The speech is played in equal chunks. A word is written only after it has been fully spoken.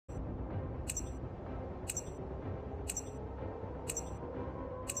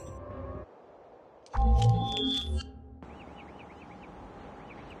Team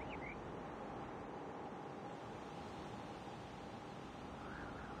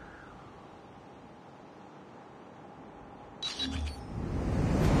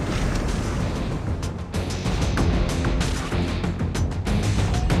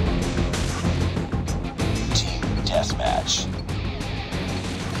Deathmatch.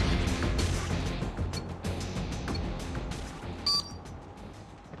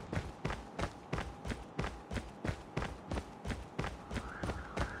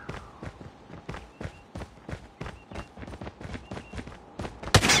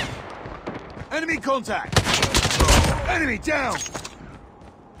 Enemy contact! Enemy down!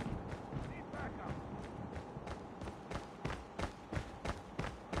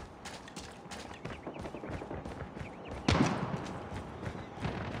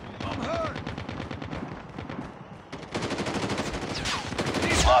 I'm hurt!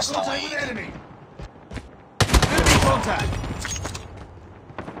 Lost the Contact lead. with enemy! Enemy contact!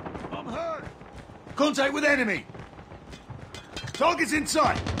 I'm hurt! Contact with enemy! Target's in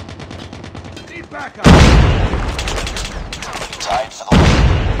sight! Need backup! Tied for the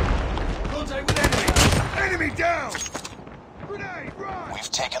lead. Contact with enemy! Enemy down! Grenade, run! We've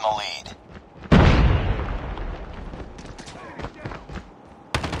taken the lead.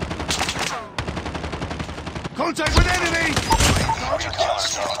 Contact with enemy! Recon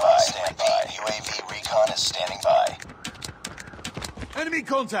standing by. Stand by. UAV recon is standing by. Enemy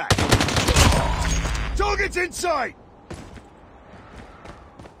contact! Target's in sight!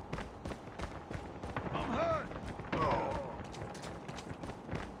 I'm hurt!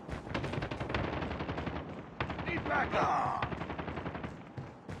 Need backup!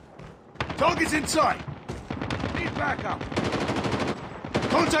 Target's in sight! Need backup!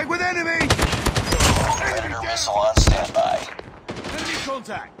 Contact with enemy! Predator missile on standby. Enemy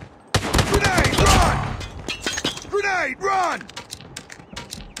contact! Grenade, run! Grenade, run!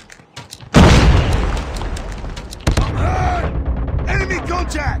 I'm hurt! Enemy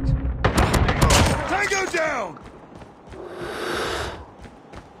contact! Tango down!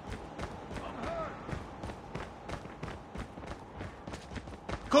 I'm hurt!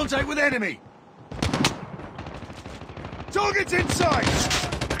 Contact with enemy! Target's in sight!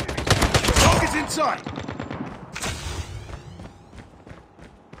 Target's in sight!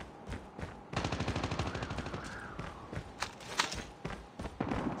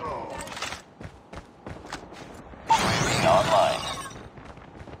 UAV online.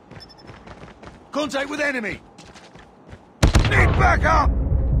 Contact with enemy! Need backup!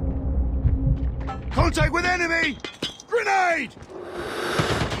 Contact with enemy! Grenade!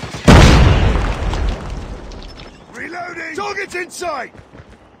 Reloading! Target's in sight!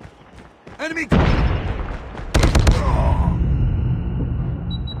 Enemy...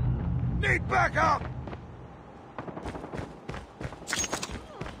 Need backup!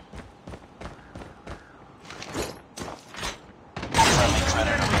 Friendly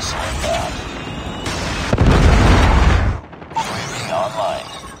Predator missile inbound. UAV online.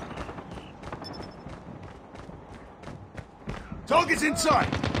 Target's in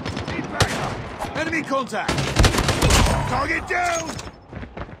sight! Need backup! Enemy contact! Target down!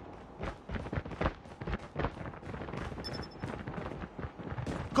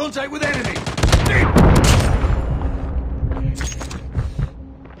 Contact with enemy!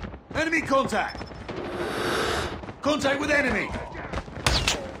 Enemy contact! Contact with enemy!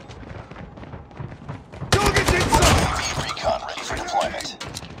 Target's in sight! UAV recon ready for deployment.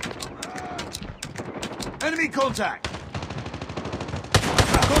 Enemy contact!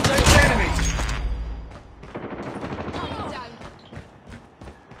 Contact with enemy!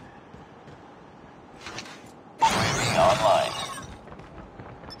 UAV online.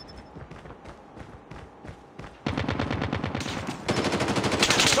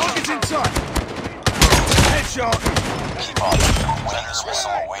 Target's in sight! Headshot! Keep on them. Predator's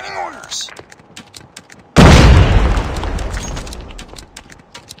missile awaiting orders.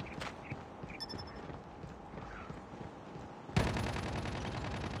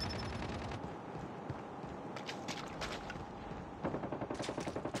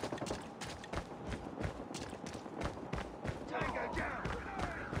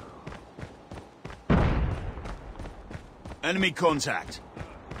 Enemy contact!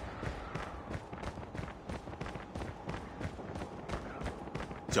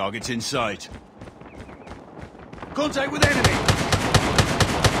 Target's in sight. Contact with enemy!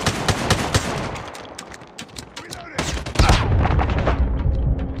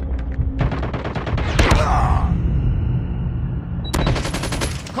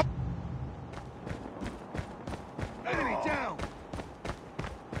 Enemy down!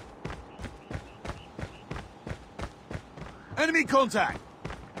 Enemy contact!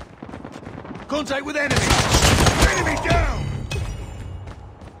 Contact with enemy! Enemy down!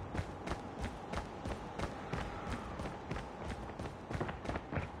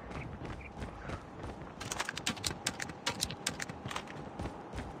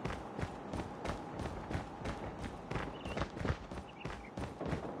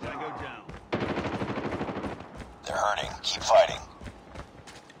 Tango down. They're hurting. Keep fighting.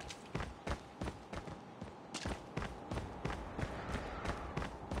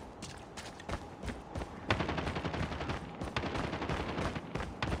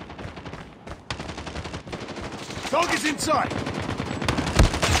 Target's in sight!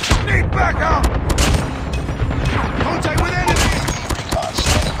 Need backup! Contact with enemy! Recon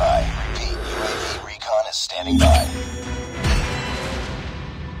standing by. Repeat, UAV recon is standing by.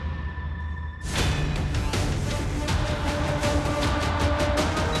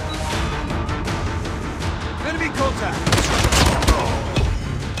 Enemy contact!